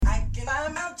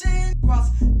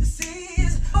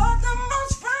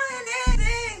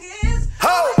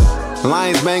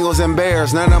Lions, Bengals, and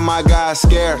Bears, none of my guys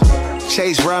scared.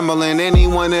 Chase Rambling, any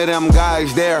one of them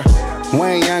guys there.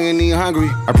 Wayne Young and he hungry,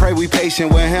 I pray we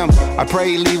patient with him. I pray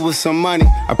he leave with some money,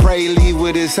 I pray he leave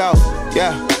with his health.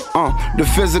 Yeah, the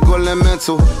physical and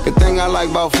mental. The thing I like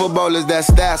about football is that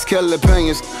stats kill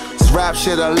opinions. This rap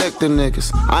shit, I lick the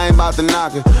niggas, I ain't about to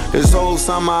knock it. This whole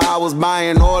summer I was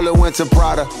buying all the winter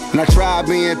Prada. And I tried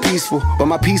being peaceful, but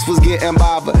my peace was getting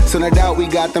bothered. So no doubt we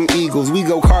got them Eagles, we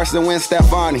go Carson Wentz,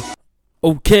 Stefani.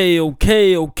 Okay. What's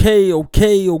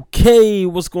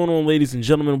going on, ladies and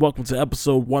gentlemen? Welcome to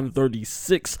episode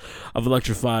 136 of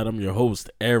Electrified. I'm your host,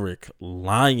 Eric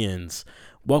Lyons.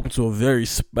 Welcome to a very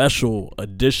special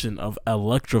edition of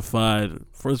Electrified.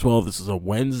 First of all, this is a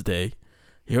Wednesday.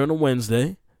 Here on a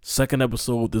Wednesday, second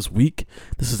episode this week.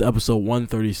 This is episode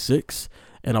 136.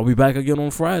 And I'll be back again on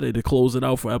Friday to close it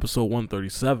out for episode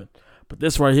 137. But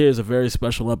this right here is a very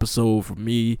special episode for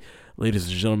me, ladies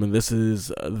and gentlemen. This is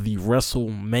the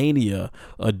WrestleMania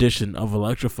edition of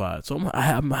Electrified. So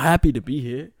I'm happy to be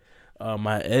here.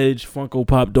 My Edge Funko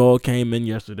Pop doll came in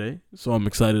yesterday, so I'm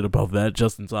excited about that,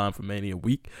 just in time for Mania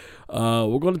Week.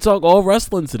 We're going to talk all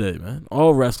wrestling today, man.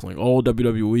 All wrestling, all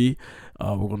WWE.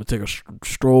 We're going to take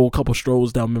a couple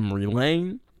strolls down memory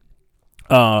lane.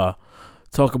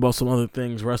 Talk about some other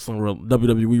things wrestling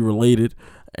WWE related.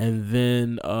 And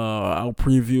then I'll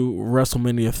preview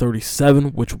WrestleMania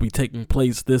 37, which will be taking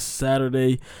place this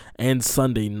Saturday and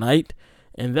Sunday night.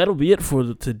 And that'll be it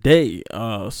for today.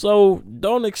 So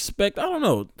don't expect, I don't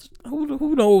know,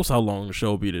 who knows how long the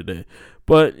show will be today.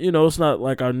 But, it's not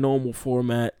like our normal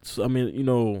format. I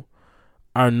mean,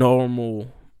 our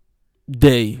normal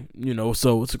day,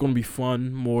 so it's going to be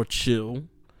fun, more chill.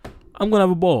 I'm going to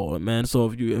have a ball, man. So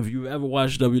if you ever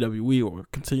watch WWE or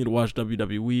continue to watch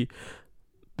WWE,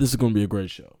 this is going to be a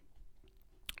great show.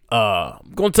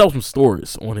 I'm going to tell some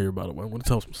stories on here, by the way. I'm going to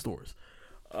tell some stories.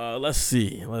 Let's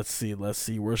see.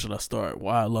 Where should I start?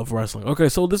 Why I love wrestling. Okay,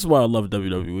 so this is why I love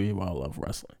WWE, why I love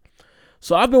wrestling.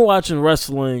 So I've been watching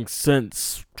wrestling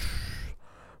since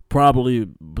probably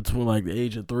between like the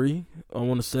age of 3, I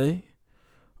want to say.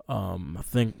 I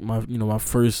think one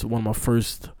of my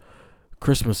first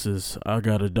Christmases, I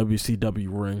got a WCW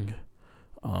ring.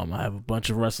 I have a bunch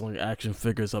of wrestling action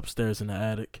figures upstairs in the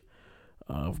attic.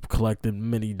 I've collected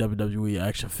many WWE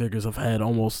action figures. I've had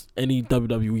almost any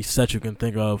WWE set you can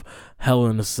think of. Hell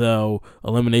in a Cell,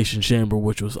 Elimination Chamber,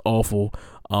 which was awful.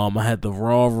 I had the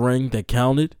Raw ring that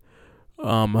counted.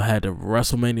 I had the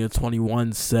WrestleMania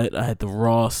 21 set. I had the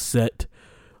Raw set.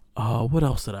 What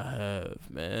else did I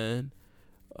have, man?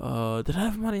 Did I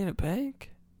have Money in the Bank?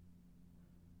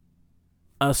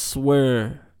 I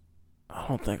swear, I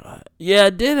don't think I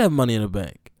did have Money in the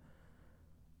Bank.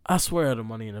 I swear I had a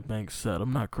Money in the Bank set.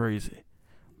 I'm not crazy.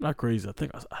 I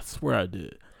think I swear I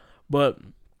did. But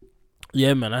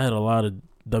yeah, man, I had a lot of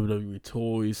WWE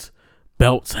toys.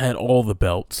 Belts, had all the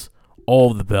belts.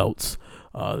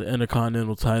 The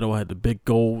Intercontinental title, I had the big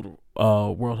gold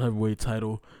World Heavyweight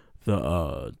title,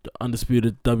 the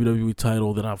undisputed WWE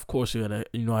title. Then of course I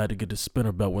had to get the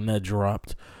spinner belt when that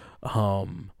dropped.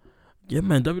 Yeah,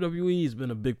 man, WWE has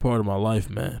been a big part of my life,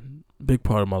 man. Big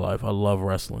part of my life. I love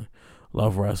wrestling.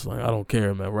 I don't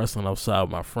care, man. Wrestling outside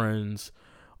with my friends,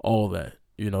 all that.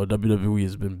 WWE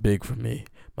has been big for me.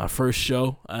 My first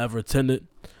show I ever attended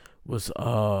was,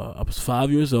 I was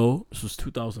 5 years old. This was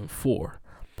 2004.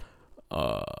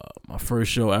 My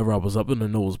first show ever, I was up in the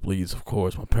nosebleeds, of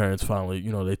course. My parents finally,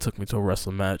 they took me to a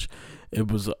wrestling match. It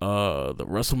was, the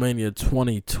WrestleMania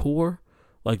 20 tour.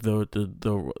 Like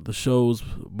the shows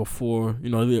before,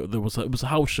 it was a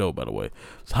house show, by the way. It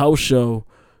was a house show,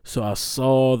 so I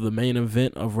saw the main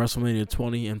event of WrestleMania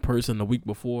 20 in person the week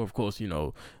before. Of course,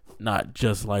 not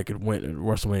just like it went at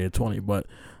WrestleMania 20, but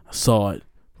I saw it,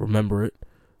 remember it.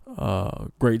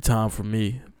 Great time for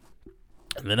me.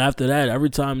 And then after that,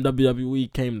 every time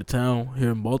WWE came to town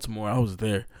here in Baltimore, I was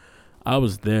there. I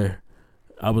was there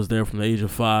from the age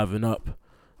of 5 and up.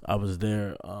 I was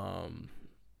there.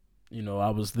 I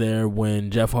was there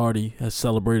when Jeff Hardy has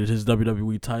celebrated his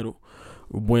WWE title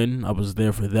win. I was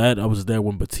there for that. I was there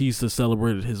when Batista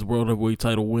celebrated his World Heavyweight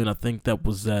title win. I think that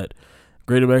was at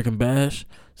Great American Bash.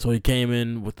 So he came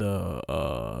in with the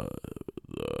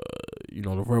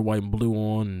red, white, and blue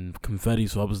on and confetti.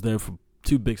 So I was there for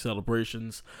 2 big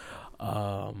celebrations.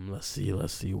 Let's see.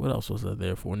 What else was I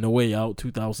there for? No Way Out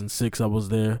 2006. I was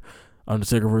there.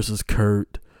 Undertaker versus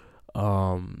Kurt.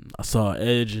 I saw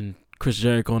Edge and Chris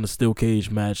Jericho in the steel cage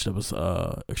match. That was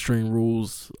Extreme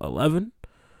Rules 11.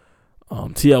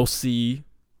 TLC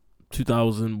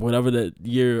 2000, whatever that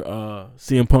year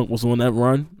CM Punk was on that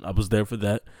run. I was there for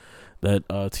that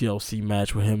TLC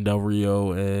match with him, Del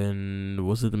Rio, and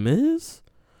was it The Miz?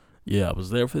 Yeah, I was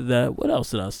there for that. What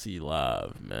else did I see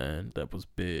live, man? That was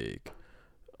big.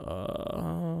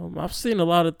 I've seen a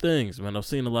lot of things, man. I've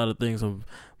seen a lot of things. I'm,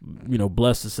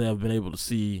 blessed to say I've been able to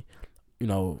see,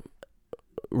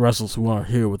 wrestlers who aren't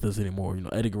here with us anymore.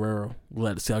 Eddie Guerrero.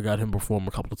 Glad to see I got him perform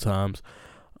a couple of times.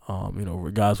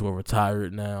 Guys who are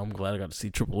retired now. I'm glad I got to see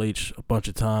Triple H a bunch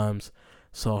of times.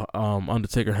 So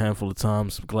Undertaker a handful of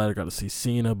times. I'm glad I got to see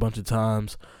Cena a bunch of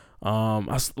times.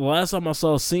 The last time I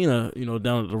saw Cena,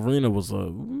 down at the arena was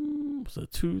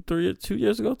 2-3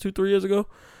 years ago.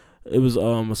 It was a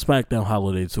SmackDown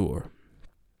holiday tour.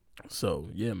 So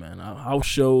yeah, man, house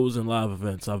shows and live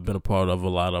events I've been a part of, a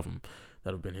lot of them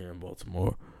that have been here in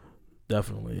Baltimore,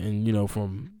 definitely. And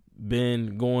from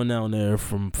going down there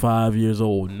from 5 years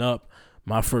old and up,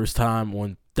 my first time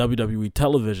on WWE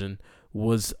television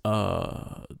was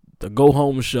the Go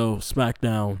Home show,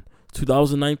 SmackDown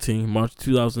 2019, March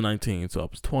 2019, so I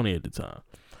was 20 at the time.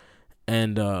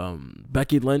 And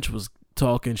Becky Lynch was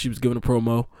talking, she was giving a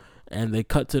promo, and they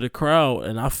cut to the crowd,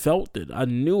 and I felt it. I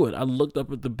knew it. I looked up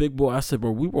at the big boy. I said,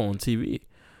 bro, we were on TV.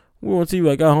 We were on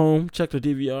TV. I got home, checked the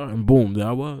DVR, and boom, there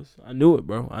I was. I knew it,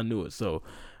 bro. I knew it. So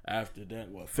after that,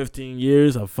 15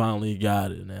 years, I finally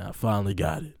got it, man. I finally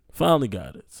got it.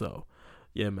 So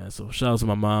yeah, man. So shout out to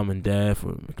my mom and dad,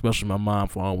 especially my mom,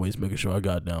 for always making sure I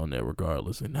got down there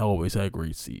regardless, and I always had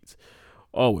great seats.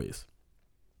 Always.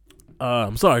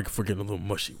 I'm sorry for getting a little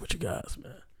mushy with you guys,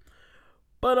 man.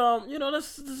 But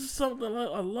this is something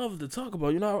I love to talk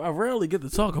about. I rarely get to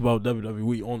talk about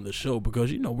WWE on the show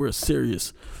because we're a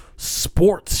serious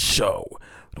sports show.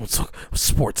 We don't talk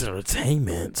sports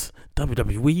entertainment.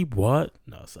 WWE, what?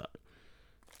 No, sorry.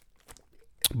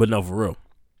 But no, for real.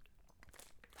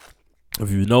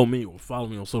 If you know me or follow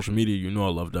me on social media, you know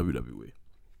I love WWE.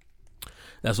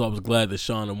 That's why I was glad that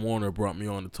Sean and Warner brought me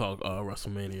on to talk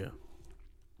WrestleMania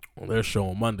on their show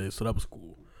on Monday, so that was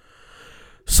cool.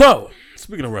 So,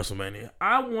 speaking of WrestleMania,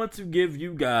 I want to give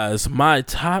you guys my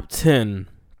top 10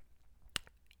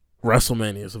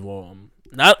 WrestleManias of all,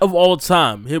 not of all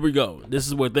time. Here we go. This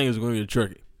is where things are going to get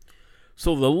tricky.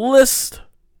 So the list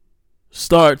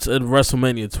starts at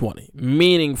WrestleMania 20,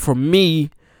 meaning for me,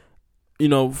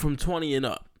 from 20 and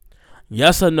up.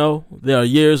 Yes, I know there are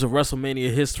years of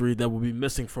WrestleMania history that will be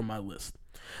missing from my list.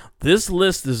 This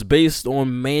list is based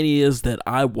on manias that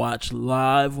I watched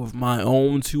live with my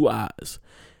own two eyes.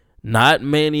 Not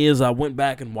manias I went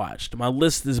back and watched. My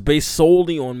list is based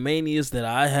solely on manias that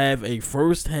I have a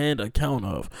first-hand account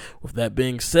of. With that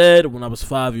being said, when I was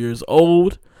 5 years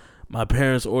old, my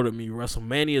parents ordered me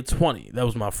WrestleMania 20. That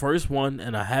was my first one,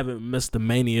 and I haven't missed the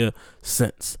Mania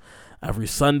since. Every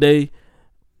Sunday,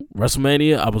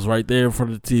 WrestleMania, I was right there in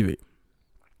front of the TV.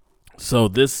 So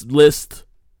this list,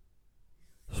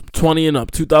 20 and up,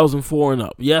 2004 and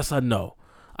up. Yes, I know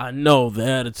the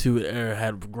Attitude Era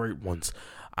had great ones.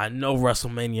 I know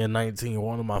WrestleMania 19,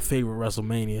 one of my favorite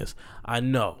WrestleManias. I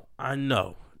know.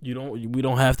 We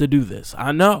don't have to do this.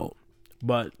 I know.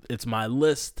 But it's my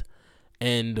list,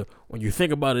 and when you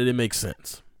think about it, it makes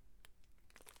sense.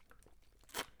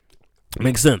 It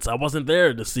makes sense. I wasn't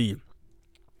there to see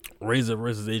Razor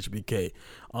versus HBK,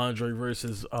 Andre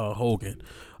versus Hogan,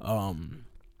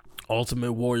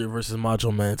 Ultimate Warrior versus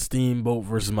Macho Man, Steamboat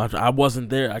versus Macho. I wasn't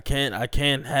there. I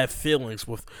can't have feelings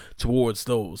towards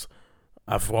those.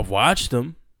 I've watched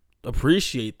them,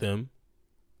 appreciate them.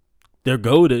 They're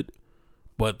goated.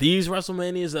 But these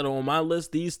WrestleManias that are on my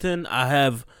list, these 10, I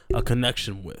have a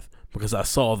connection with because I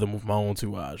saw them with my own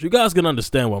two eyes. You guys can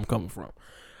understand where I'm coming from.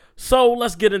 So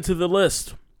let's get into the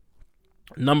list.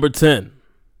 Number 10,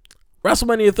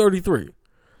 WrestleMania 33.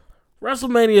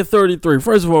 WrestleMania 33.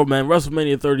 First of all, man,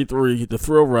 WrestleMania 33, the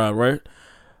thrill ride, right?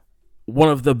 One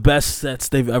of the best sets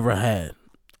they've ever had.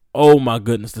 Oh my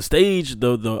goodness, the stage,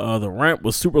 the ramp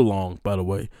was super long. By the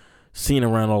way, Cena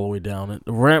ran all the way down it.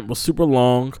 The ramp was super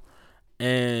long,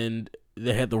 and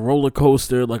they had the roller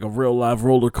coaster, like a real live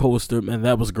roller coaster, and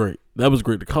that was great.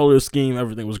 The color scheme,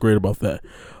 everything was great about that.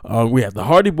 We had the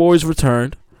Hardy Boys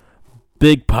returned,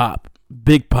 big pop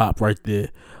right there.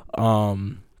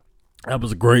 That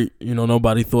was great.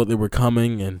 Nobody thought they were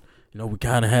coming, and we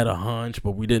kind of had a hunch,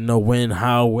 but we didn't know when,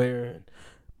 how, where. And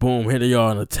boom, here they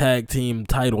are in a tag team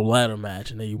title ladder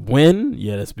match, and they win.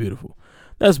 Yeah, that's beautiful.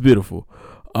 Let's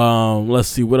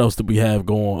see, what else did we have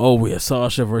going? Oh, we had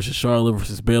Sasha versus Charlotte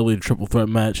versus Bayley, the triple threat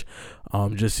match.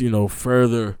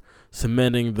 Further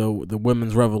cementing the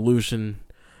women's revolution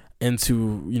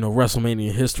into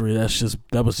WrestleMania history.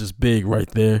 That was just big right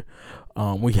there.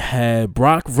 We had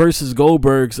Brock versus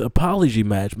Goldberg's apology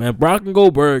match, man. Brock and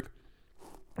Goldberg,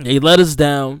 they let us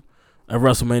down at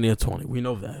WrestleMania 20. We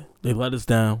know that. They let us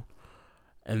down.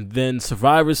 And then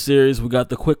Survivor Series, we got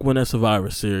the quick win at Survivor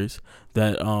Series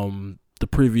that the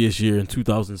previous year in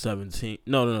 2017.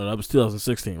 No, that was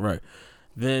 2016, right?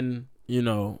 Then,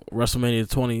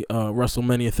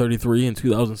 WrestleMania 33 in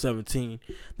 2017,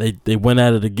 they went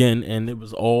at it again, and it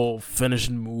was all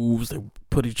finishing moves. They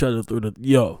put each other through the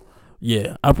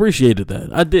yeah. I appreciated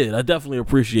that. I did. I definitely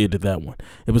appreciated that one.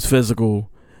 It was physical.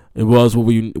 It was what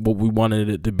we wanted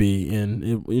it to be, and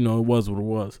it was what it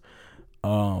was.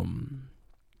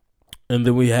 And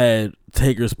then we had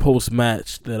Taker's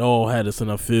post-match that all had us in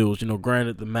our feels.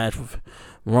 Granted, the match with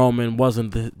Roman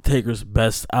wasn't Taker's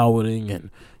best outing, and,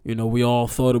 we all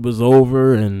thought it was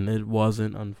over, and it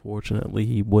wasn't. Unfortunately,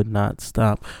 he would not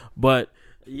stop. But,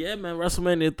 yeah, man,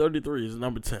 WrestleMania 33 is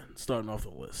number 10, starting off the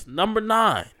list. Number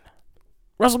 9,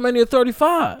 WrestleMania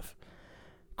 35.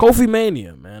 Kofi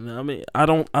Mania, man. I mean, I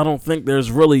don't think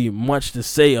there's really much to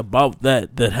say about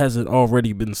that hasn't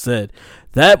already been said.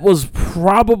 That was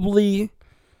probably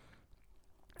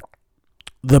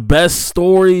the best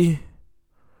story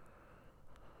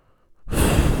in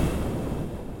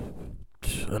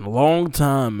a long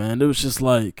time, man. It was just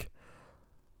like,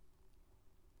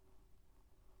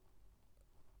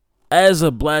 as a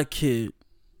black kid,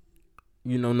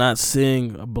 not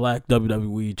seeing a black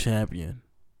WWE champion,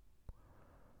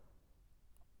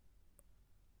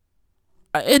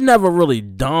 it never really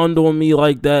dawned on me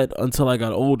like that until I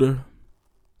got older.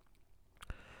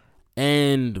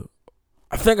 And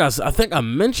I think I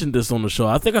mentioned this on the show.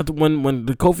 I think when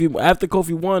after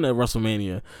Kofi won at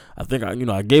WrestleMania, I think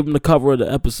I gave him the cover of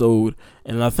the episode,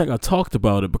 and I think I talked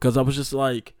about it because I was just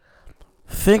like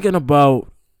thinking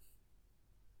about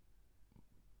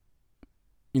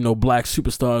black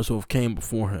superstars who have came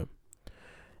before him,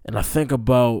 and I think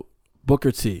about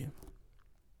Booker T.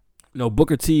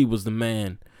 Booker T was the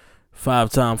man,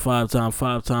 five-time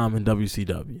in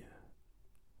WCW.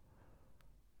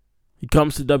 He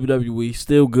comes to WWE,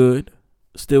 still good,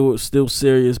 still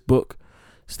serious book,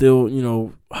 still,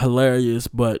 hilarious,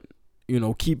 but,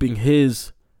 keeping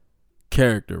his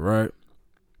character, right?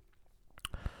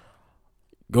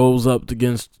 Goes up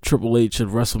against Triple H at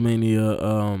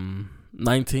WrestleMania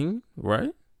 19,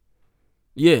 right?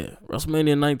 Yeah,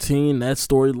 WrestleMania 19, that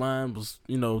storyline was,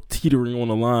 teetering on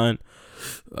the line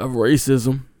of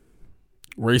racist,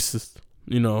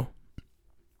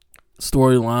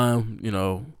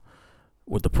 storyline,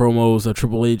 with the promos that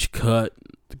Triple H cut,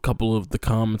 a couple of the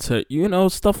commentary,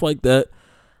 stuff like that.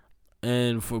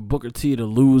 And for Booker T to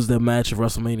lose that match at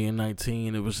WrestleMania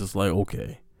 19, it was just like,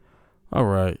 okay, all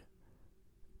right.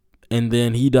 And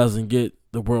then he doesn't get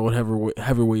the World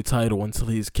Heavyweight title until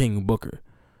he's King Booker.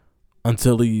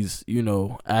 Until he's,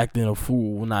 acting a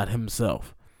fool, not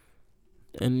himself.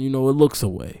 And, it looks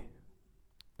away.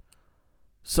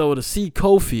 So to see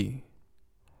Kofi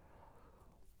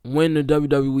win the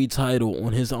WWE title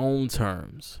on his own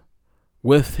terms,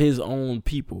 with his own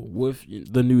people, with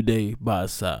the New Day by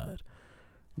his side,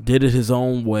 did it his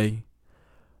own way,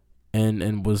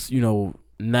 and was,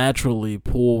 naturally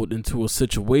pulled into a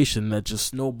situation that just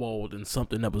snowballed in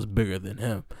something that was bigger than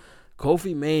him.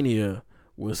 Kofi Mania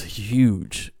was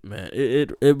huge, man.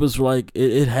 It was like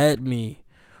it had me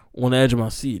on the edge of my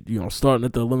seat. Starting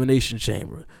at the Elimination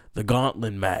Chamber, the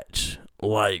Gauntlet match.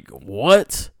 Like,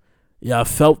 what? Yeah, I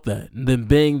felt that. And then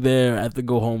being there at the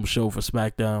Go Home show for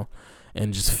SmackDown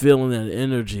and just feeling that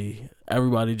energy.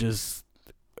 Everybody just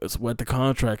it's at the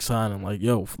contract signing, like,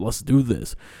 yo, let's do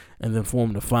this. And then for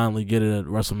him to finally get it at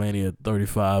WrestleMania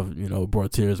 35,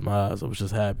 brought tears in my eyes. I was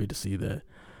just happy to see that.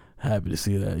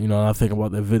 And I think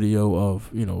about that video of,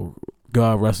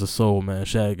 God rest his soul, man,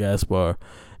 Shad Gaspar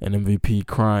and MVP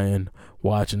crying,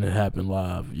 watching it happen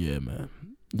live. Yeah, man.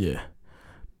 Yeah.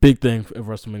 Big thing at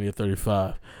WrestleMania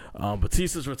 35.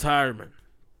 Batista's retirement.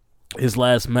 His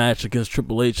last match against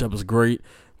Triple H, that was great.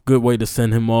 Good way to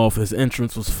send him off. His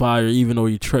entrance was fire, even though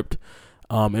he tripped.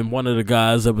 And one of the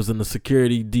guys that was in the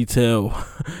security detail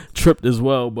tripped as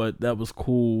well, but that was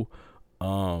cool.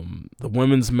 The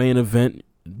women's main event,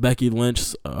 Becky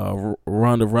Lynch,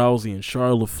 Ronda Rousey, and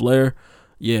Charlotte Flair.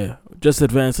 Yeah, just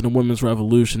advancing the women's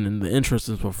revolution, and the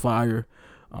entrances were fire.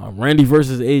 Randy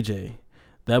versus AJ.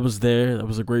 That was there. That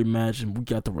was a great match. And we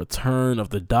got the return of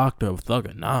the Doctor of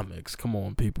Thugonomics. Come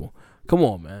on, people. Come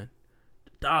on, man.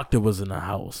 The Doctor was in the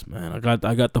house, man. I got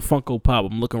the Funko Pop.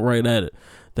 I'm looking right at it.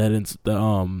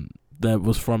 That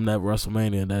was from that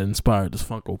WrestleMania that inspired this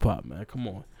Funko Pop, man. Come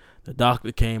on. The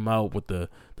Doctor came out with the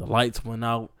lights went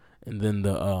out. And then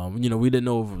we didn't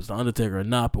know if it was The Undertaker or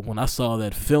not, but when I saw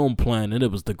that film plan and it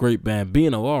was the Great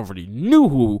Bambino, I already knew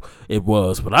who it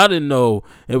was, but I didn't know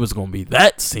it was going to be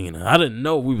that Cena. I didn't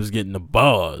know we was getting the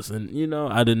bars, and,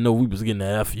 I didn't know we was getting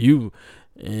the FU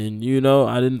And,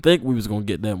 I didn't think we was going to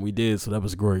get that, and we did, so that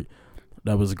was great.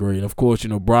 That was great. And, of course,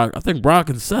 Brock, I think Brock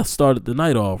and Seth started the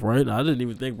night off, right? I didn't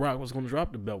even think Brock was going to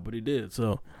drop the belt, but he did.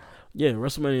 So, yeah,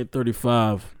 WrestleMania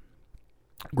 35,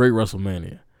 great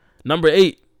WrestleMania. Number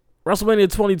 8,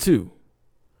 WrestleMania 22.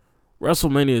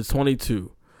 WrestleMania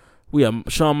 22. We have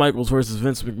Shawn Michaels versus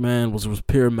Vince McMahon, was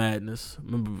pure madness.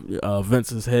 Remember,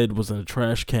 Vince's head was in a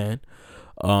trash can.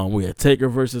 We had Taker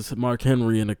versus Mark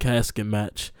Henry in a casket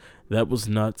match. That was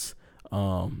nuts.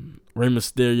 Rey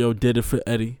Mysterio did it for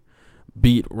Eddie.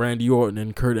 Beat Randy Orton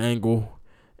and Kurt Angle.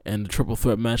 And the triple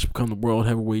threat match become the world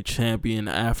heavyweight champion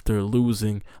after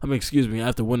winning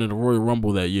the Royal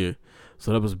Rumble that year.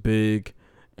 So that was big.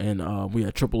 And we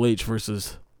had Triple H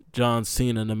versus John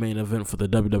Cena in the main event for the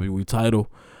WWE title.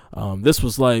 This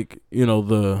was like,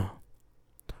 the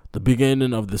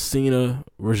beginning of the Cena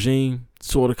regime,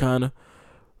 sort of, kind of.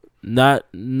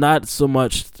 Not so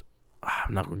much.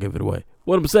 I'm not gonna give it away.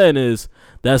 What I'm saying is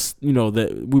that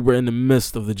we were in the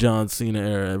midst of the John Cena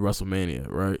era at WrestleMania,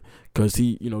 right? Because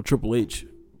Triple H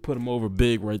put him over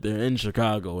big right there in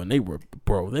Chicago, and I think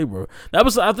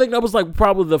that was like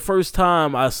probably the first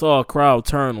time I saw a crowd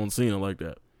turn on Cena like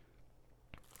that.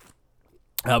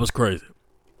 That was crazy.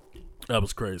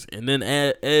 And then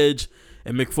Edge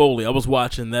and Mick Foley. I was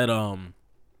watching that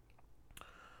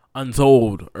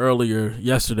Untold earlier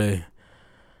yesterday.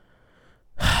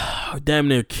 Damn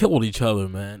near killed each other,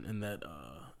 man. In that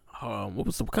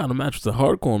what kind of match was a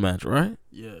hardcore match, right?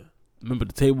 Yeah. Remember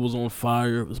the table was on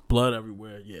fire. It was blood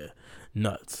everywhere. Yeah.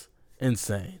 Nuts.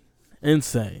 Insane.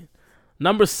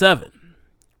 Number 7.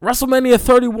 WrestleMania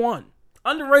 31.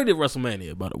 Underrated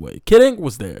WrestleMania, by the way. Kid Ink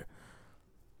was there.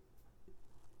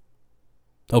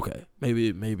 Okay,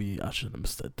 maybe I shouldn't have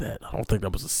said that. I don't think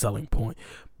that was a selling point.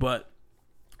 But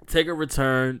Taker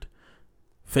returned,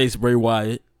 faced Bray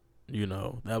Wyatt.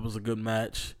 That was a good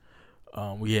match.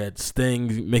 We had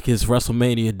Sting make his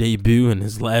WrestleMania debut in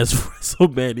his last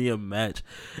WrestleMania match,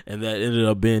 and that ended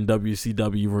up being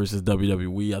WCW versus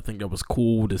WWE. I think that was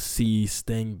cool to see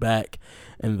Sting back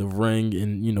in the ring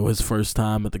and, his first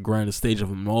time at the grandest stage of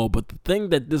them all. But the thing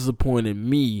that disappointed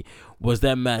me was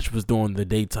that match was during the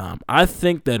daytime. I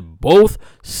think that both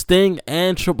Sting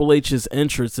and Triple H's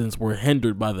entrances were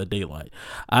hindered by the daylight.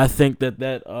 I think that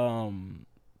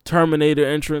Terminator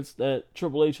entrance that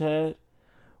Triple H had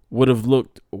would have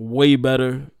looked way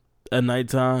better at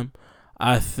nighttime.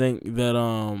 I think that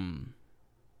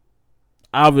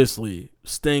obviously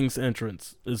Sting's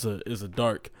entrance is a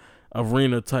dark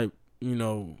arena type,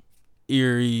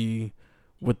 eerie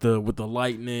with the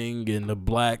lightning and the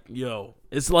black.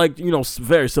 It's like,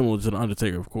 very similar to the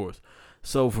Undertaker, of course.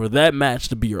 So for that match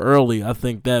to be early, I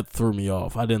think that threw me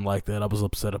off. I didn't like that. I was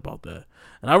upset about that.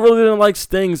 And I really didn't like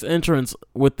Sting's entrance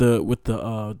with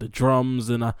the drums,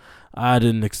 and I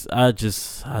didn't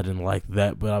like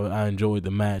that, but I enjoyed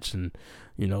the match and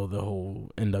the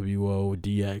whole NWO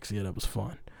DX. Yeah, that was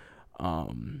fun.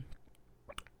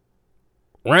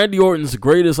 Randy Orton's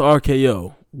greatest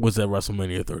RKO was at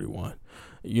WrestleMania 31.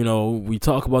 We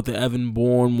talk about the Evan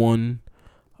Bourne one.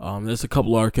 There's a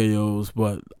couple RKOs,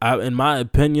 but in my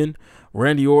opinion,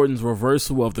 Randy Orton's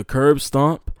reversal of the curb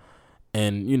stomp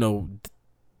and,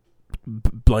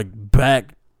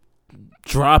 back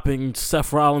dropping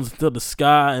Seth Rollins into the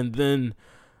sky and then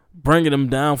bringing him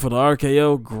down for the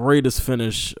RKO, greatest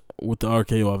finish with the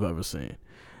RKO I've ever seen.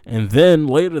 And then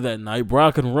later that night,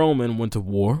 Brock and Roman went to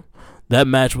war. That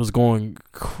match was going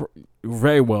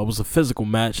very well. It was a physical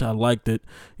match. I liked it.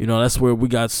 That's where we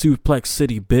got Suplex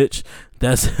City, bitch.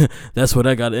 That's where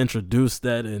I got introduced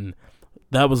at, and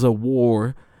that was a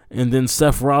war. And then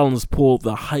Seth Rollins pulled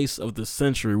the heist of the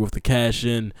century with the cash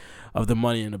in of the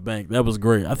Money in the Bank. That was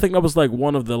great. I think that was like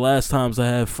one of the last times I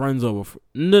had friends over.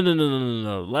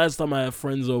 No. Last time I had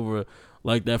friends over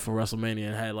like that for WrestleMania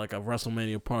and had like a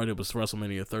WrestleMania party was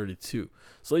WrestleMania 32.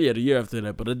 So yeah, the year after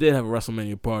that. But I did have a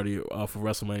WrestleMania party for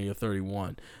WrestleMania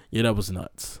 31. Yeah, that was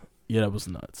nuts. Let's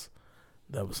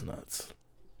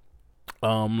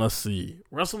see.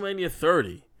 WrestleMania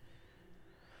 30.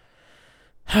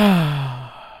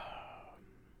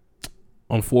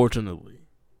 Unfortunately,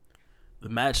 the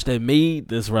match that made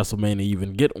this WrestleMania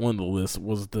even get on the list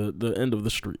was the end of the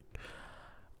streak.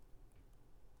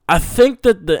 I think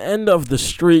that the end of the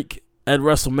streak at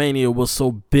WrestleMania was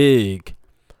so big.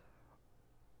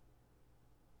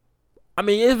 I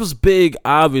mean, it was big,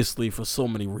 obviously, for so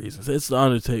many reasons. It's The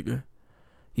Undertaker.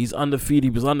 He's undefeated. He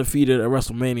was undefeated at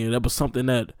WrestleMania. That was something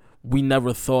that we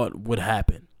never thought would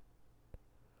happen.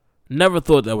 Never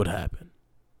thought that would happen.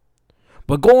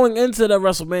 But going into that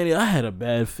WrestleMania, I had a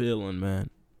bad feeling,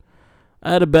 man.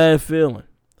 I had a bad feeling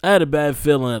at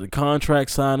the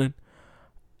contract signing.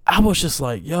 I was just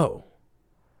like, yo,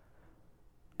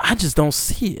 I just don't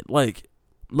see it. Like,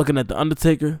 looking at The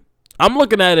Undertaker, I'm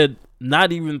looking at it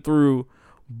not even through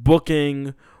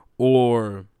booking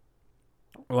or,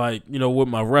 like, you know, with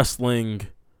my wrestling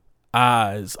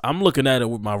eyes. I'm looking at it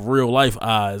with my real life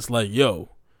eyes. Like, yo,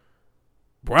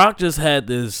 Brock just had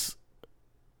this,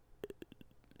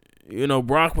 you know,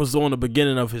 Brock was on the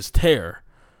beginning of his tear.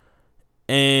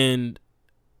 And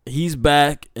he's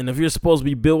back. And if you're supposed to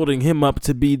be building him up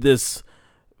to be this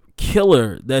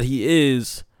killer that he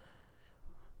is,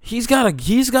 he's gotta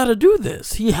do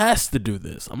this. He has to do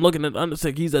this. I'm looking at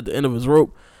Undertaker. He's at the end of his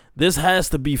rope. This has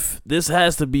to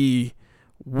be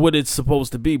what it's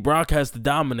supposed to be. Brock has to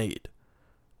dominate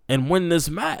and win this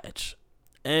match,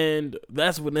 and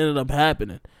that's what ended up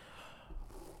happening.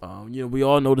 You know, we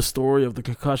all know the story of the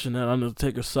concussion that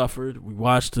Undertaker suffered. We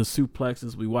watched the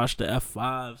suplexes. We watched the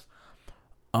F5s.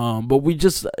 But we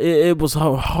just, it was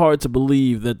hard to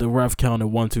believe that the ref counted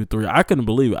 1, 2, 3. I couldn't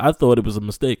believe it. I thought it was a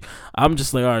mistake. I'm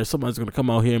just like, all right, somebody's going to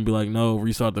come out here and be like, no,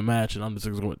 restart the match. And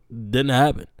Undertaker's going, didn't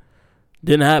happen.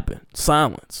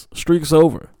 Silence. Streak's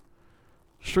over.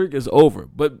 Streak is over.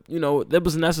 But, you know, that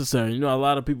was necessary. You know, a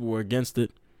lot of people were against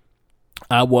it.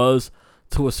 I was,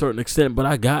 to a certain extent, but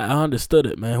I understood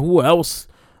it, man. Who else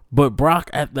but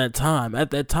Brock at that time? At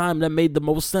that time, that made the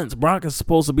most sense. Brock is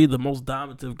supposed to be the most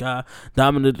dominant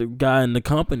guy in the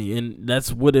company, and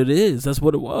that's what it is. That's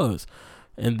what it was.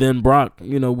 And then Brock,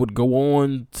 you know, would go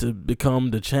on to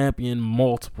become the champion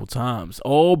multiple times.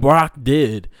 All Brock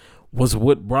did was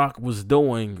what Brock was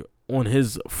doing on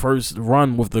his first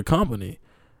run with the company.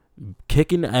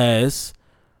 Kicking ass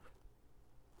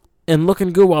and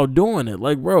looking good while doing it.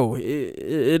 Like, bro,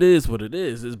 it is what it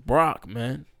is. It's Brock,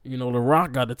 man. You know, The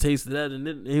Rock got a taste of that and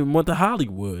then he went to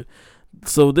Hollywood.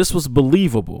 So this was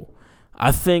believable.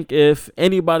 I think if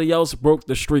anybody else broke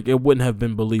the streak, it wouldn't have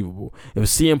been believable. If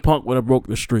CM Punk would have broke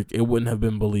the streak, it wouldn't have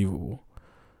been believable.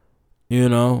 You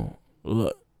know,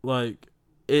 like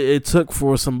it took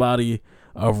for somebody,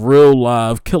 a real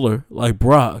live killer like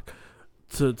Brock,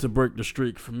 to break the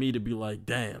streak for me to be like,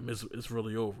 damn, it's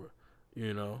really over.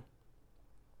 You know,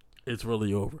 it's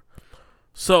really over.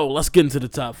 So let's get into the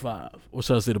top 5. Or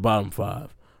should I say the bottom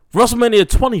 5? WrestleMania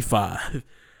 25.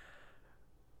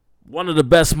 One of the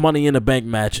best Money in the Bank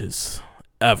matches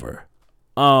ever.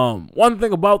 One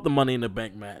thing about the Money in the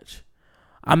Bank match,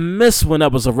 I miss when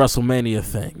that was a WrestleMania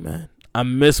thing, man. I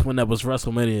miss when that was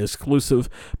WrestleMania exclusive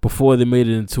before they made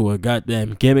it into a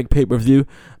goddamn gimmick pay-per-view.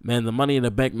 Man, the Money in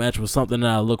the Bank match was something that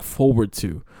I look forward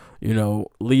to. You know,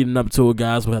 leading up to it,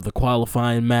 guys would have the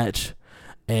qualifying match.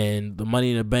 And the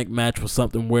Money in the Bank match was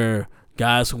something where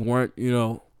guys who weren't, you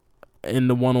know, in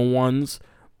the one-on-ones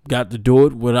got to do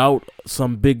it without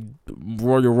some big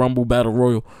Royal Rumble Battle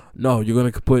Royal. No, you're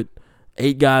going to put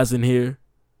 8 guys in here.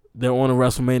 They're on a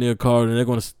WrestleMania card, and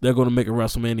they're gonna make a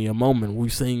WrestleMania moment.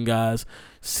 We've seen guys,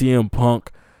 CM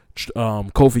Punk,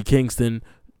 Kofi Kingston,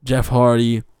 Jeff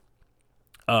Hardy,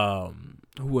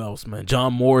 who else, man?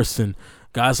 John Morrison.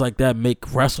 Guys like that make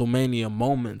WrestleMania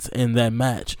moments in that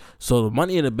match. So the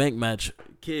Money in the Bank match,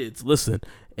 kids, listen,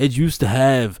 it used to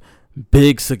have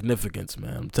big significance,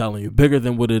 man. I'm telling you, bigger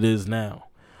than what it is now.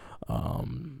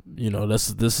 You know, this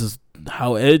is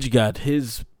how Edge got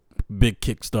his big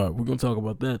kickstart. We're gonna talk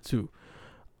about that too.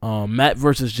 Matt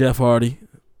versus Jeff Hardy.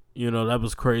 You know, that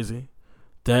was crazy.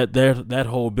 That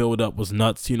whole build up was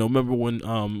nuts. You know, remember when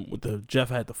with the Jeff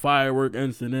had the firework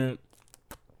incident,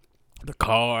 the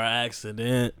car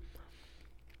accident.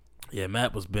 Yeah,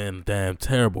 Matt was being a damn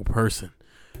terrible person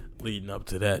leading up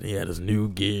to that. He had his new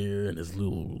gear and his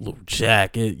little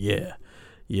jacket. Yeah.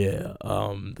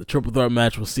 The Triple Threat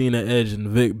match was Cena, Edge,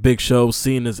 and the Big Show.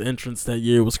 Cena's entrance that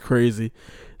year was crazy.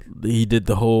 He did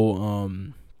the whole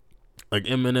like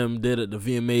Eminem did at the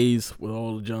VMAs with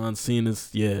all the John Cena's.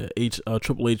 Yeah,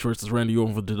 Triple H versus Randy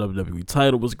Orton for the WWE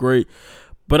title was great.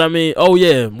 But I mean, oh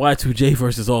yeah, Y2J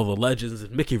versus all the legends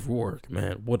and Mickey Rourke,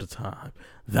 man, what a time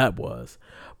that was.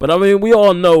 But I mean, we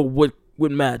all know what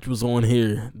match was on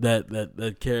here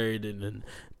that carried it and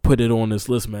put it on this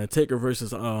list, man. Taker versus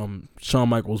Shawn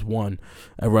Michaels won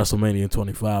at WrestleMania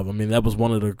 25. I mean, that was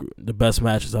one of the best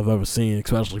matches I've ever seen,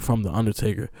 especially from the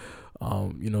Undertaker.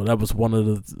 You know, that was one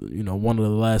of the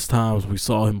last times we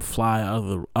saw him fly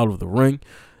out of the ring.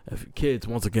 If kids,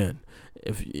 once again,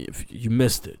 if you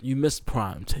missed it, you missed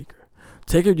prime Taker.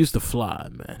 Taker used to fly,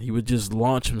 man. He would just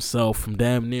launch himself from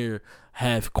damn near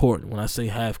half court. When I say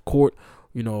half court,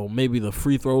 you know, maybe the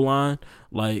free throw line,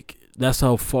 like that's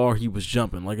how far he was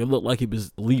jumping. Like it looked like he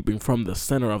was leaping from the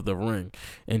center of the ring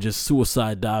and just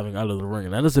suicide diving out of the ring.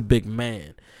 And that is a big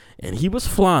man. And he was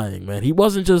flying, man. He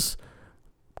wasn't just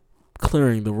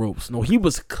clearing the ropes. No, he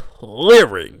was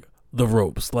clearing the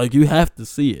ropes. Like, you have to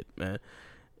see it, man.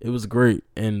 It was great.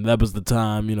 And that was the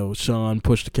time, Shawn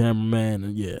pushed the cameraman,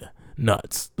 and yeah,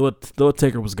 nuts. Thought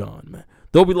Taker was gone, man.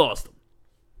 Though we lost him.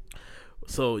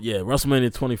 So, yeah,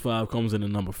 WrestleMania 25 comes in at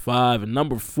number 5. And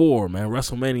number 4, man,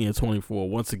 WrestleMania 24.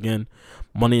 Once again,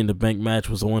 Money in the Bank match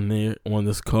was on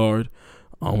this card.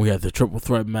 We had the triple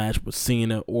threat match with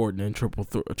Cena, Orton, and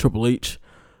Triple H.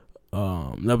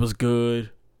 That was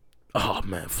good. Oh,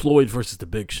 man, Floyd versus The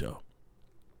Big Show.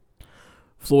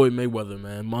 Floyd Mayweather,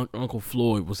 man. Uncle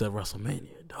Floyd was at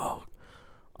WrestleMania, dog.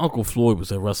 Uncle Floyd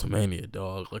was at WrestleMania,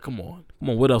 dog. Like, come on.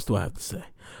 What else do I have to say?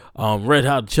 Red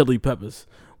Hot Chili Peppers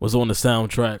was on the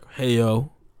soundtrack. Hey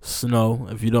Yo, Snow.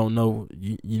 If you don't know,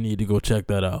 you need to go check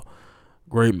that out.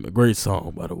 Great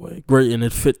song, by the way. Great, and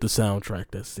it fit the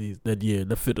soundtrack that year.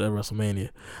 That fit at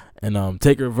WrestleMania. And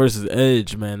Taker versus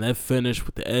Edge, man. That finish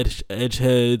with the Edge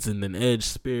heads, and then Edge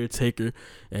spear Taker,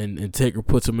 and Taker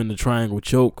puts him in the triangle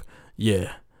choke.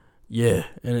 Yeah. And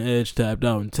Edge tapped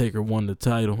out, and Taker won the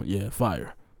title. Yeah,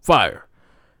 fire.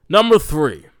 Number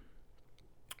 3,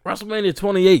 WrestleMania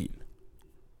 28.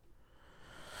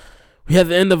 We had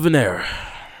the end of an era.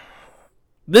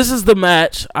 This is the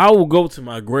match I will go to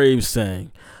my grave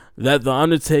saying that The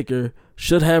Undertaker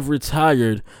should have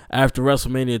retired after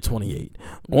WrestleMania 28.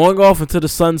 Going off into the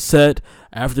sunset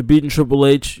after beating Triple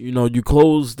H, you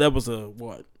closed, that was a,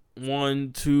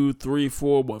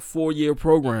 4-year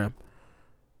program.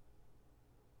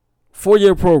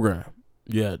 4-year program.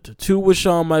 Yeah, 2 with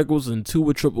Shawn Michaels and 2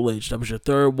 with Triple H. That was your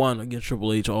third one against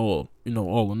Triple H, all in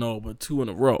all, but 2 in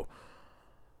a row.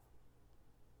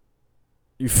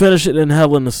 You finish it in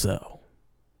Hell in a Cell.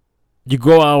 You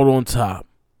go out on top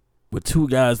with 2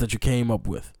 guys that you came up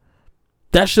with.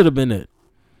 That should have been it.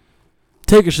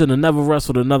 Taker should have never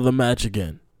wrestled another match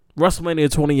again.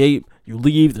 WrestleMania 28, you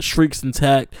leave, the streak's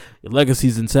intact, your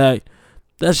legacy's intact.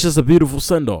 That's just a beautiful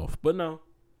send-off. But no.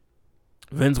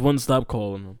 Vince wouldn't stop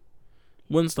calling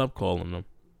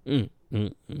them. We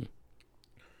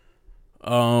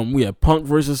had Punk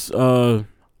versus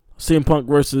CM Punk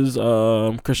versus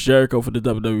Chris Jericho for the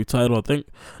WWE title, I think.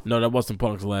 No, that wasn't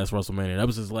Punk's last WrestleMania. That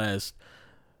was his last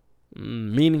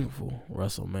meaningful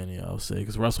WrestleMania, I'll say.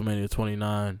 Because WrestleMania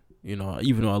 29,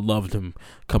 even though I loved him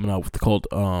coming out with the cult,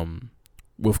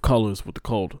 with colors, with the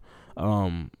cult,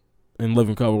 in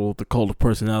living color with the cult of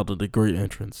personality, great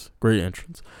entrance.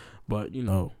 But,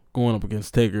 going up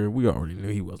against Taker, we already knew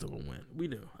he wasn't going to win. We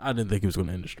knew. I didn't think he was going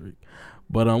to end the streak.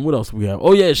 But what else we have?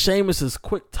 Oh, yeah, Sheamus's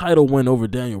quick title win over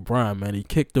Daniel Bryan, man. He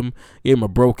kicked him, gave him a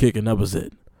bro kick, and that was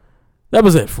it. That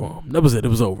was it for him. That was it. It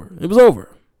was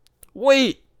over.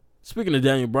 Wait. Speaking of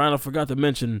Daniel Bryan, I forgot to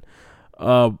mention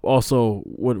also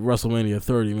with WrestleMania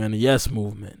 30, man, the Yes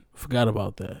Movement. Forgot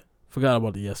about that. Forgot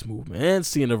about the Yes Movement. And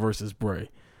Cena versus Bray.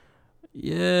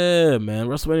 Yeah, man.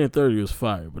 WrestleMania 30 was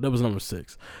fire, but that was number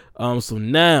 6. So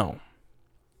now,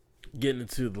 getting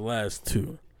into the last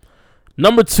 2.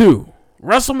 Number 2,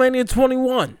 WrestleMania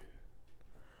 21.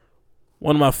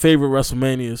 One of my favorite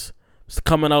WrestleManias. It's the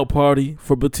coming out party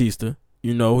for Batista.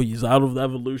 He's out of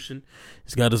Evolution.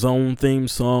 He's got his own theme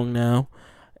song now.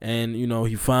 And,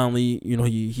 he finally,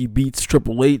 he beats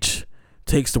Triple H,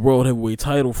 takes the World Heavyweight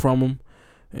title from him,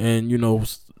 and,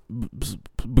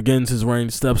 begins his reign,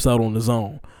 steps out on his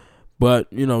own.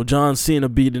 But, John Cena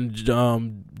beating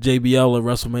JBL at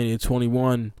WrestleMania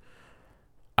 21.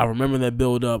 I remember that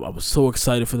build up. I was so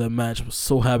excited for that match. I was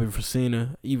so happy for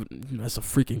Cena. Even as a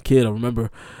freaking kid, I remember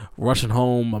rushing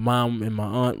home. My mom and my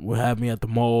aunt would have me at the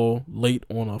mall late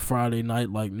on a Friday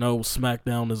night. Like, no,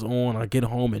 SmackDown is on. I get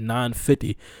home at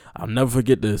 9:50. I'll never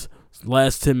forget this.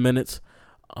 Last 10 minutes.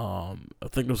 I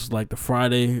think this was like the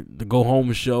Friday, the go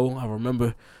home show. I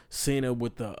remember Cena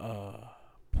with the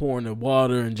pouring the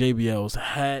water in JBL's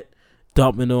hat,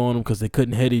 dumping on him because they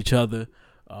couldn't hit each other.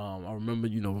 I remember,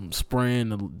 him spraying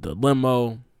the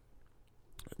limo.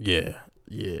 Yeah,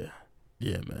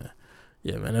 man.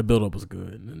 Yeah, man, that build-up was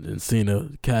good. And then Cena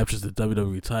captures the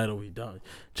WWE title. He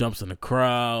jumps in the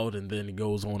crowd, and then he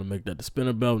goes on to make that the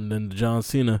spinner belt, and then the John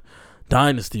Cena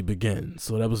dynasty begins.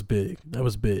 So that was big.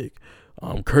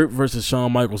 Kurt versus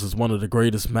Shawn Michaels is one of the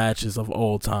greatest matches of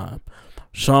all time.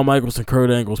 Shawn Michaels and Kurt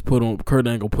Angle put on a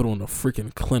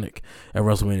freaking clinic at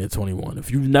WrestleMania 21.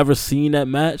 If you've never seen that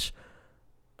match,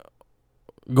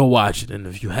 go watch it. And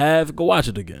if you have, go watch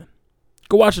it again.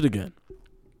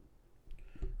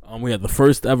 We had the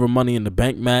first ever Money in the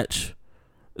Bank match.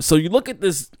 So you look at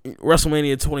this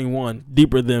WrestleMania 21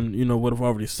 deeper than, what I've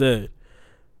already said.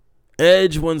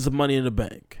 Edge wins the Money in the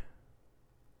Bank.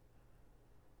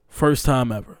 First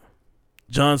time ever.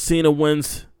 John Cena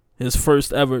wins his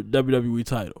first ever WWE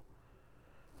title.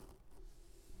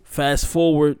 Fast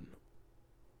forward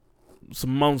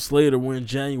some months later, we're in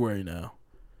January now.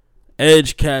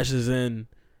 Edge cashes in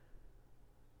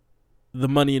the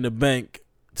Money in the Bank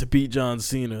to beat John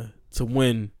Cena to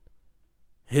win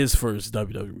his first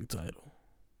WWE title.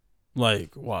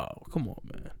 Like, wow. Come on,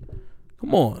 man.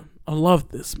 Come on. I love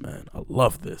this, man. I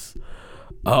love this.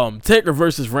 Taker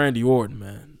versus Randy Orton,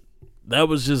 man. That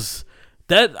was just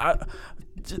that.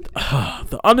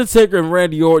 The Undertaker and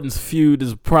Randy Orton's feud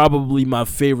is probably my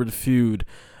favorite feud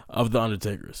of the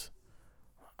Undertaker's.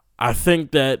 I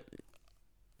think that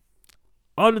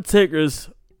Undertaker's,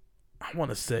 I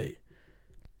want to say,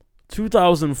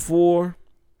 2004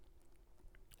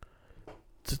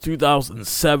 to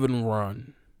 2007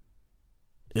 run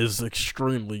is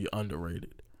extremely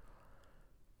underrated.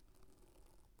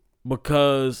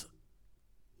 Because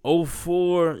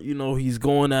 04, he's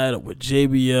going at it with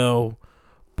JBL,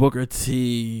 Booker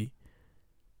T,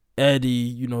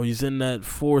 Eddie, he's in that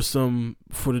foursome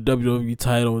for the WWE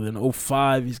title. Then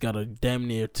 05, he's got a damn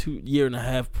near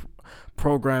 2.5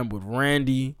 program with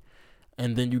Randy.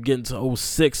 And then you get into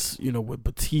 06, with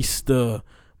Batista,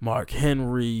 Mark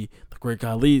Henry, the Great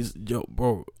Khali's. Yo,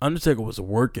 bro, Undertaker was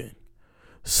working.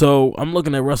 So I'm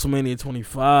looking at WrestleMania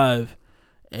 25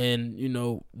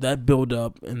 and, that build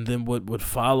up. And then what would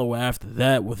follow after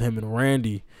that with him and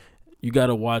Randy, you got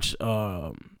to watch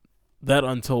that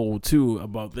Untold too,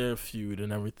 about their feud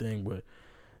and everything. But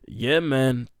yeah,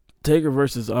 man, Taker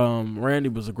versus Randy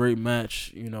was a great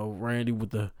match. Randy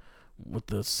with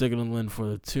the signaling for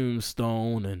the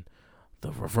tombstone and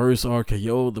the reverse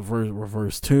RKO, the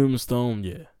reverse tombstone.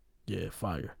 Yeah,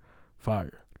 fire.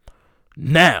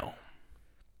 Now,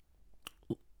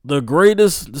 the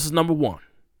greatest, this is number one.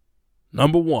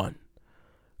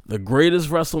 The greatest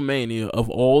WrestleMania of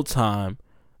all time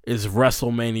is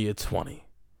WrestleMania 20.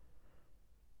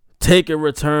 Taker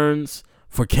returns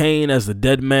for Kane as the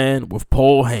dead man with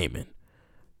Paul Heyman.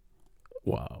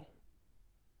 Wow.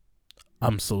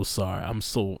 I'm so sorry. I'm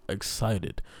so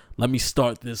excited. Let me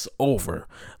start this over,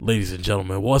 ladies and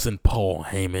gentlemen. It wasn't Paul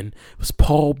Heyman. It was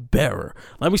Paul Bearer.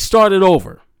 Let me start it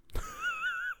over.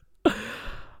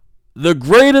 The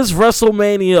greatest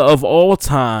WrestleMania of all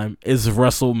time is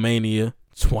WrestleMania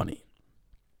 20.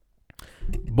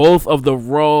 Both of the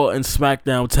Raw and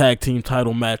SmackDown tag team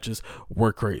title matches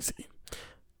were crazy.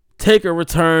 Taker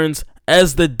returns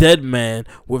as the dead man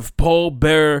with Paul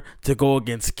Bearer to go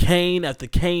against Kane after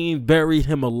Kane buried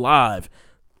him alive.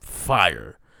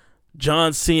 Fire.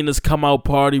 John Cena's come out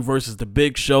party versus the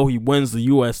Big Show. He wins the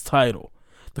U.S. title.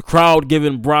 The crowd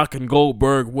giving Brock and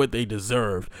Goldberg what they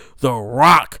deserved. The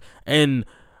Rock and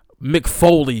Mick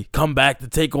Foley come back to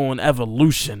take on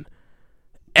Evolution.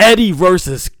 Eddie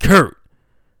versus Kurt.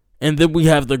 And then we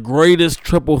have the greatest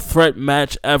triple threat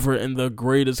match ever and the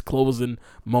greatest closing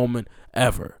moment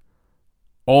ever.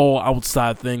 All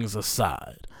outside things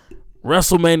aside.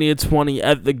 WrestleMania 20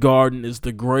 at the Garden is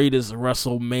the greatest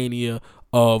WrestleMania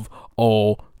of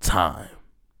all time.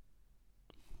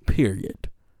 Period.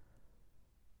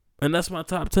 And that's my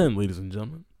top 10, ladies and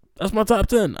gentlemen. That's my top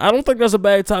 10. I don't think that's a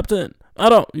bad top 10. I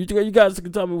don't. You guys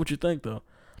can tell me what you think, though.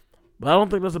 But I don't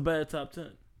think that's a bad top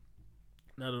 10.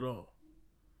 Not at all.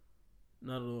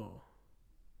 Not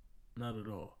at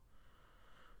all.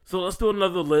 So let's do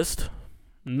another list.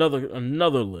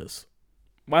 Another list.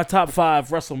 My top 5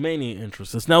 WrestleMania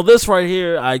interests. Now this right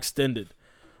here, I extended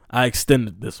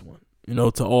this one,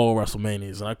 to all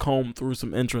WrestleManias, and I combed through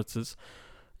some interests.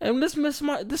 And this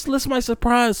list might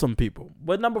surprise some people.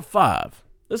 But number 5,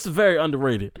 this is very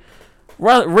underrated.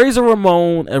 Razor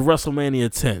Ramon at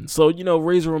WrestleMania 10. So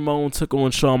Razor Ramon took on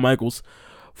Shawn Michaels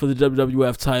for the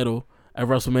WWF title at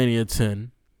WrestleMania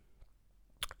 10.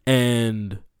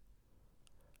 And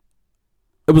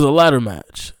it was a ladder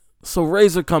match. So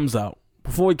Razor comes out.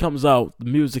 Before he comes out, the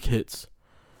music hits.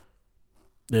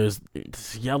 There's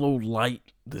this yellow light,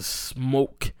 this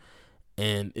smoke,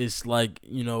 and it's like,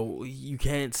 you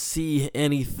can't see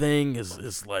anything.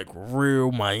 It's like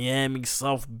real Miami,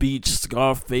 South Beach,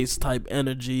 Scarface type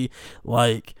energy.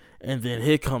 And then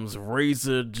here comes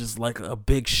Razor, just like a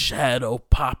big shadow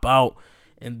pop out.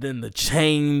 And then the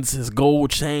chains, his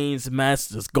gold chains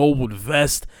matched his gold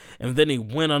vest. And then he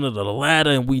went under the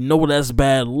ladder, and we know that's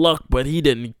bad luck, but he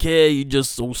didn't care. He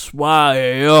just so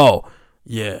swag. Yo.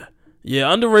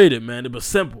 Yeah, underrated, man. It was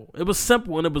simple. And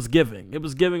it was giving. It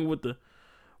was giving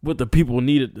what the people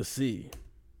needed to see.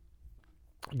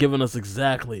 Giving us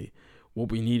exactly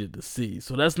what we needed to see.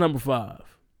 So that's number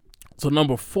 5. So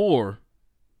number 4,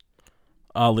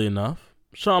 oddly enough,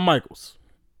 Shawn Michaels.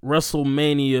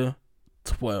 WrestleMania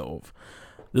 12.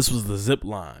 This was the zip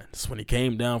line. This is when he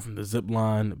came down from the zip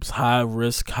line. It was high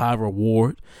risk, high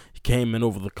reward. He came in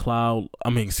over the cloud.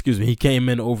 He came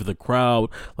in over the crowd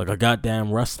like a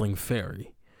goddamn wrestling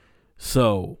fairy.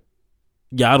 So,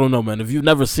 yeah, I don't know, man. If you've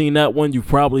never seen that one, you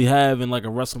probably have in like a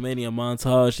WrestleMania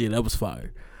montage. Yeah, that was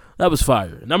fire. That was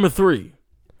fire. Number 3,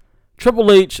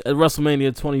 Triple H at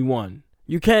WrestleMania 21.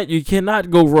 You cannot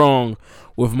go wrong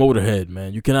with Motorhead,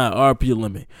 man. You cannot RP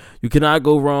limit. You cannot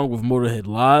go wrong with Motorhead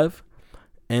live.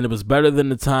 And it was better than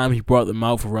the time he brought them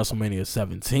out for WrestleMania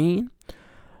 17.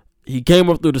 He came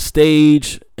up through the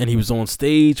stage, and he was on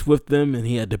stage with them, and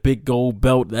he had the big gold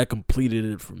belt. That completed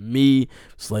it for me.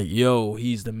 It's like, yo,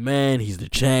 he's the man. He's the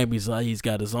champ. He's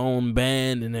got his own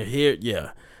band, and they're here.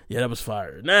 Yeah, that was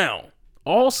fire. Now,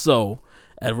 also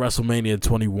at WrestleMania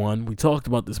 21, we talked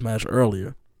about this match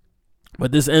earlier,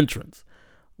 but this entrance,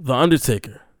 The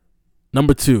Undertaker,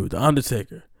 number 2, The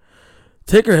Undertaker.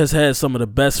 Taker has had some of the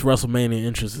best WrestleMania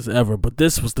entrances ever, but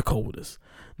this was the coldest.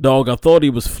 Dog, I thought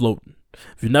he was floating.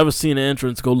 If you've never seen the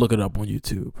entrance, go look it up on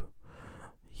YouTube.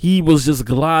 He was just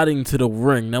gliding to the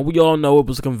ring. Now, we all know it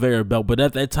was a conveyor belt, but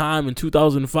at that time in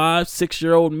 2005,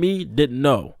 6-year-old me didn't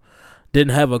know.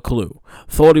 Didn't have a clue.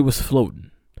 Thought he was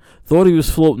floating. Thought he was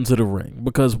floating to the ring,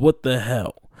 because what the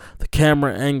hell? The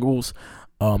camera angles,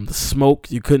 the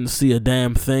smoke, you couldn't see a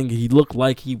damn thing. He looked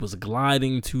like he was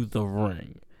gliding to the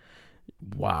ring.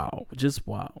 Wow. Just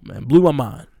wow, man. Blew my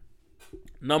mind.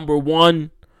 Number 1,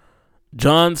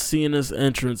 John Cena's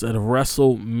entrance at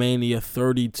WrestleMania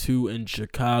 32 in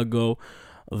Chicago.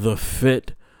 The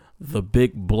fit, the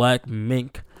big black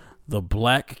mink, the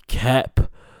black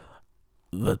cap,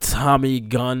 the Tommy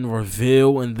Gunn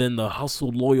reveal, and then the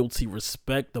hustle, loyalty,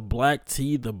 respect, the black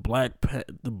tee, the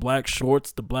black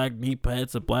shorts, the black knee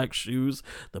pads, the black shoes,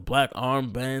 the black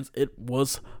armbands. It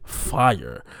was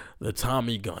fire. The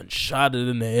Tommy Gunn shot it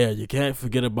in the air. You can't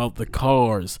forget about the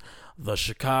cars, the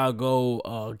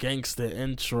Chicago gangster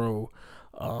intro.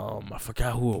 I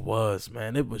forgot who it was,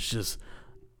 man. It was just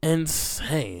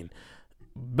insane.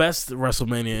 Best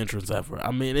WrestleMania entrance ever.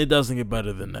 I mean, it doesn't get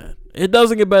better than that.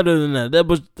 That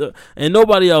was, and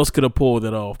nobody else could have pulled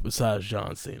it off besides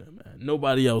John Cena, man.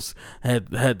 Nobody else has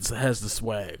the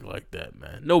swag like that,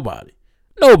 man. Nobody.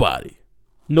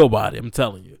 I'm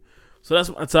telling you. So that's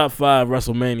my top 5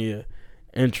 WrestleMania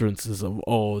entrances of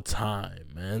all time,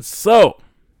 man. So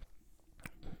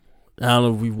now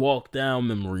that we walk down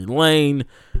memory lane,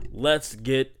 let's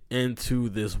get into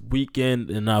this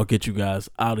weekend, and I'll get you guys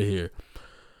out of here.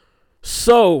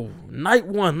 So, night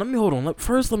 1. Let me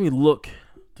look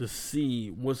to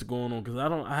see what's going on, because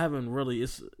I haven't really.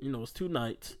 It's 2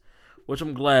 nights, which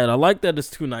I'm glad. I like that it's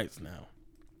 2 nights now.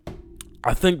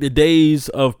 I think the days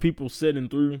of people sitting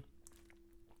through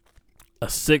a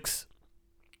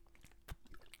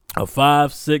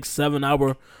 5, 6, 7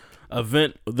 hour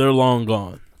event, they're long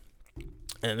gone.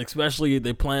 And especially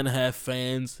they plan to have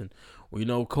fans, and we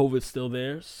know COVID's still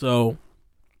there. So,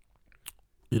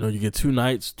 you get 2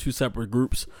 nights, 2 separate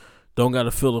groups. Don't got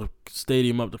to fill the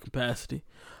stadium up to capacity.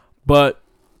 But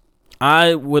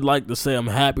I would like to say I'm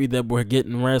happy that we're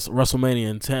getting WrestleMania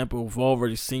in Tampa. We've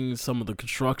already seen some of the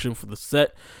construction for the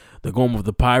set. They're going with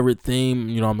the pirate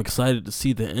theme. I'm excited to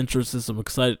see the entrances. I'm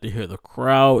excited to hear the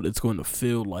crowd. It's going to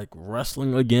feel like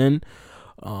wrestling again.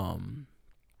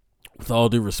 With all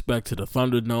due respect to the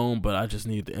Thunderdome, but I just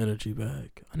need the energy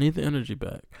back.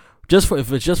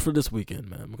 If it's just for this weekend,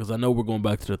 man, because I know we're going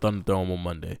back to the Thunderdome on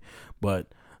Monday, but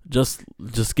just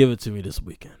give it to me this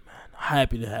weekend, man.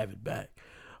 Happy to have it back.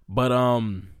 But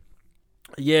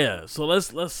yeah. So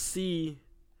let's see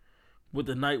what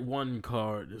the night 1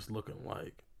 card is looking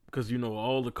like, because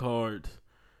all the cards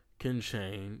can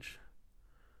change,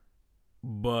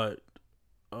 but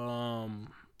I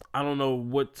don't know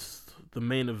what's the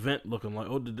main event looking like.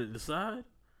 Oh, did they decide?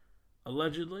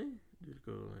 Allegedly. Did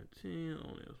go 19.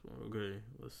 Okay,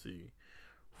 let's see.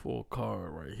 Full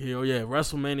card right here. Oh, yeah,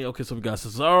 WrestleMania. Okay, so we got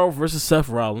Cesaro versus Seth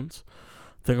Rollins.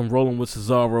 I think I'm rolling with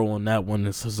Cesaro on that one.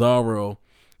 And Cesaro,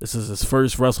 this is his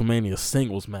first WrestleMania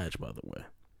singles match, by the way.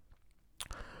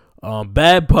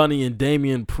 Bad Bunny and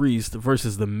Damian Priest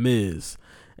versus The Miz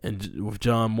and with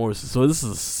John Morrison. So this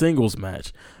is a singles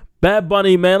match. Bad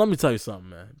Bunny, man, let me tell you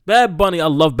something, man. Bad Bunny, I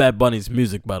love Bad Bunny's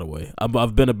music, by the way.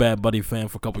 I've been a Bad Bunny fan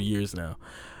for a couple years now.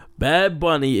 Bad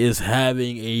Bunny is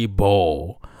having a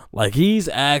ball. Like, he's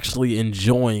actually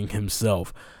enjoying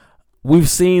himself. We've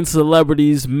seen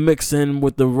celebrities mix in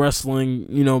with the wrestling,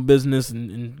 business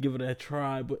and give it a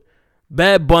try, but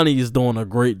Bad Bunny is doing a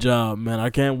great job, man.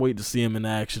 I can't wait to see him in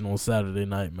action on Saturday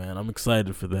night, man. I'm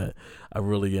excited for that. I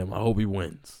really am. I hope he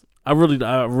wins. I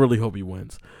really hope he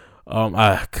wins.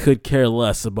 I could care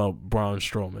less about Braun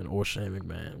Strowman or Shane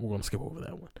McMahon. We're gonna skip over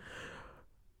that one.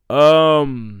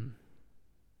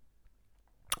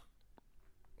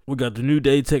 We got the New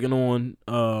Day taking on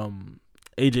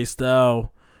AJ Styles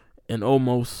and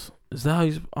Omos. Is that how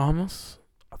he's Omos?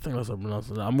 I think that's how I'm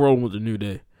pronouncing it. I'm rolling with the New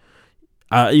Day.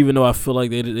 Even though I feel like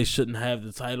they shouldn't have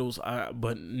the titles,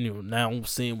 but now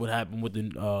seeing what happened with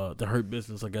the Hurt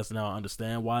Business, I guess now I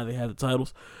understand why they have the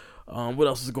titles. What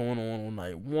else is going on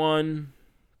night one?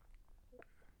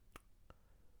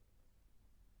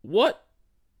 What?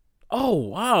 Oh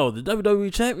wow, the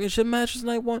WWE Championship match is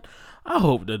night one. I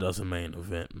hope that doesn't main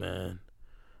event, man.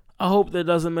 I hope that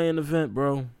doesn't main event,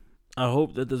 bro. I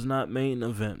hope that does not main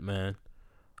event, man.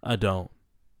 I don't.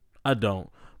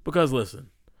 Because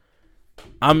listen.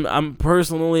 I'm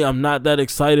personally not that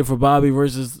excited for Bobby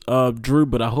versus Drew,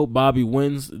 but I hope Bobby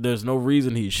wins. There's no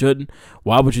reason he shouldn't.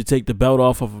 Why would you take the belt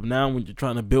off of him now when you're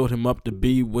trying to build him up to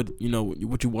be what you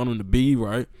want him to be,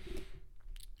 right?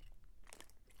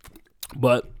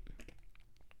 But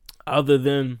other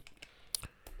than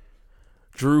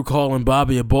Drew calling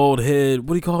Bobby a bald head, what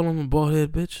do you call him, a bald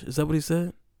head bitch? Is that what he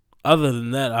said? Other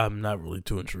than that, I'm not really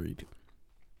too intrigued.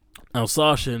 Now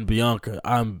Sasha and Bianca,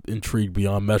 I'm intrigued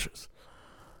beyond measures.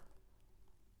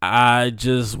 I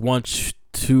just want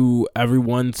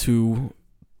everyone to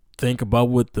think about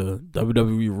what the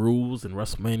WWE rules and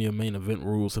WrestleMania main event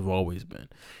rules have always been.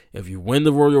 If you win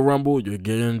the Royal Rumble, you're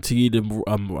guaranteed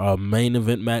a main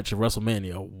event match at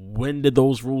WrestleMania. When did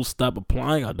those rules stop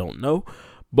applying? I don't know.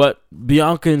 But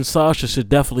Bianca and Sasha should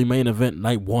definitely main event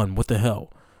night one. What the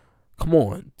hell? Come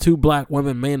on. 2 black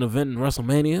women main event in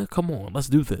WrestleMania? Come on. Let's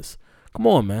do this. Come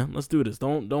on, man. Let's do this.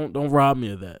 Don't rob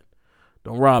me of that.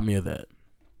 Don't rob me of that.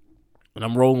 And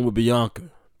I'm rolling with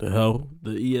Bianca. The hell?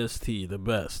 The EST, the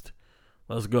best.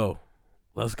 Let's go.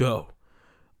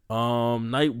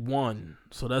 Night one.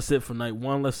 So that's it for night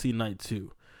one. Let's see night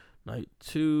two. Night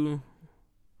two.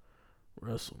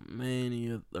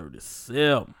 WrestleMania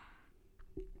 37.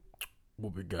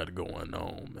 What we got going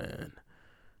on, man?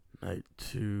 Night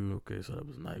two. Okay, so that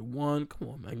was night one. Come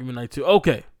on, man. Give me night two.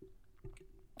 Okay.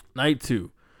 Night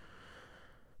two.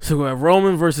 So we have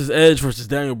Roman versus Edge versus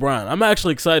Daniel Bryan. I'm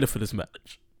actually excited for this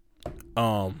match. These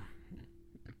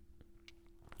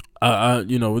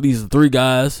are 3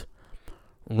 guys.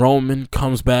 Roman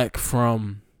comes back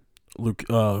from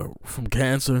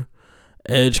cancer.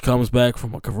 Edge comes back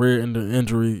from a career-ending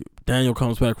injury. Daniel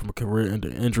comes back from a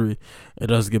career-ending injury. It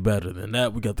doesn't get better than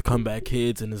that. We got the comeback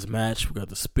kids in this match. We got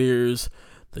the Spears.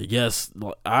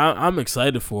 I'm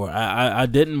excited for it. I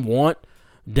didn't want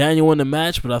Daniel in the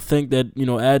match, but I think that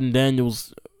adding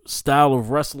Daniel's style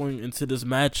of wrestling into this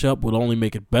matchup would only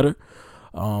make it better.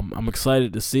 I'm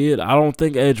excited to see it. I don't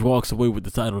think Edge walks away with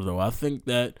the title though. I think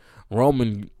that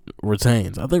Roman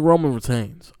retains. I think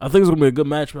it's gonna be a good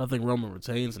match, but I think Roman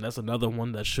retains, and that's another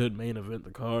one that should main event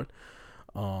the card.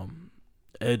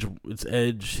 It's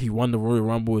Edge. He won the Royal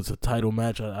Rumble. It's a title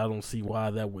match. I don't see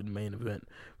why that wouldn't main event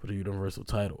for the Universal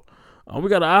title. We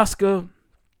got Asuka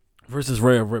versus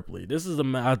Rhea Ripley. This is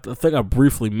I think I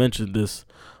briefly mentioned this.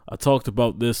 I talked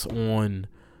about this on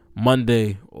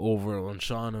Monday over on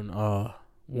Sean and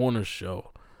Warner's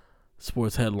show,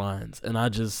 Sports Headlines, and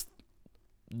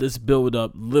this build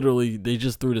up, literally, they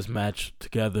just threw this match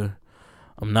together.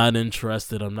 I'm not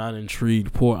interested. I'm not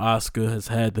intrigued. Poor Asuka has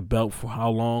had the belt for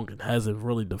how long and hasn't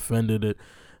really defended it.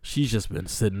 She's just been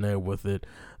sitting there with it.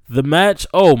 The match,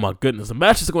 oh my goodness, the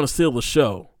match is going to steal the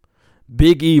show.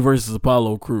 Big E versus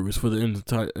Apollo Crews for the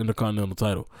Intercontinental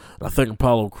title. I think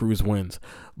Apollo Crews wins,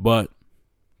 but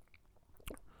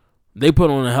they put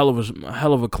on a hell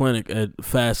of a clinic at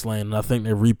Fastlane, and I think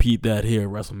they repeat that here at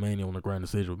WrestleMania on the grand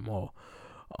stage with them all.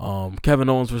 Kevin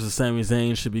Owens versus Sami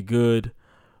Zayn should be good.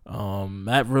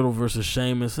 Matt Riddle versus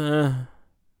Sheamus, I'm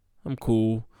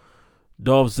cool.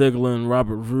 Dolph Ziggler and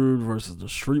Robert Roode versus the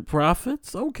Street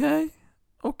Profits, okay.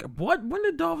 What? When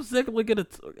did Dolph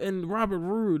Ziggler and Robert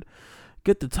Roode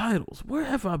get the titles? Where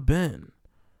have I been?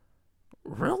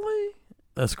 Really?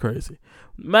 That's crazy.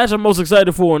 The match I'm most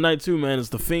excited for on night 2, man,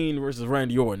 is The Fiend versus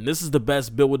Randy Orton. This is the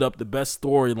best build-up, the best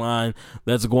storyline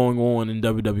that's going on in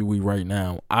WWE right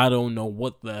now. I don't know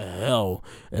what the hell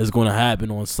is going to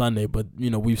happen on Sunday, but,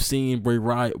 we've seen Bray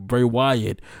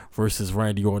Wyatt versus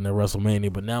Randy Orton at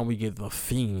WrestleMania, but now we get The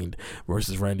Fiend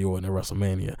versus Randy Orton at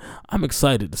WrestleMania. I'm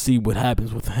excited to see what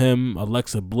happens with him,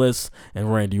 Alexa Bliss,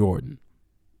 and Randy Orton.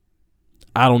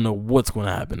 I don't know what's going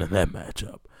to happen in that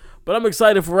matchup. But I'm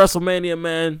excited for WrestleMania,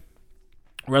 man.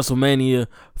 WrestleMania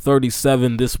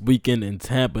 37 this weekend in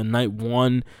Tampa. Night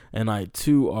 1 and night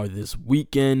 2 are this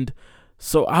weekend.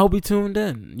 So I'll be tuned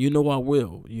in. I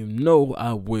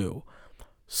will.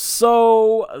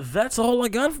 So that's all I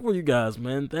got for you guys,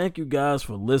 man. Thank you guys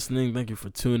for listening. Thank you for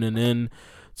tuning in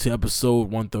to episode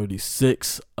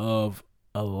 136 of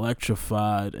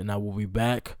Electrified. And I will be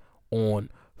back on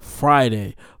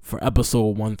Friday for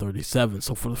episode 137.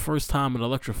 So for the first time in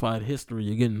Electrified history,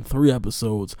 you're getting 3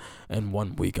 episodes in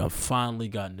 1 week. I've finally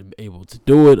gotten able to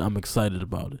do it. I'm excited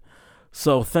about it.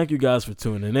 So thank you guys for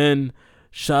tuning in.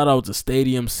 Shout out to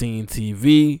Stadium Scene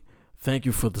TV. Thank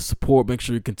you for the support. Make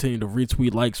sure you continue to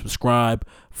retweet, like, subscribe.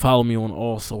 Follow me on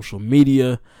all social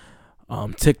media.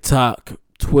 TikTok,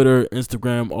 Twitter,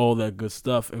 Instagram, all that good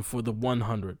stuff. And for the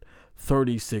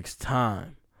 136th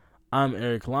time, I'm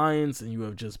Eric Lyons, and you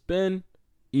have just been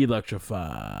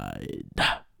electrified.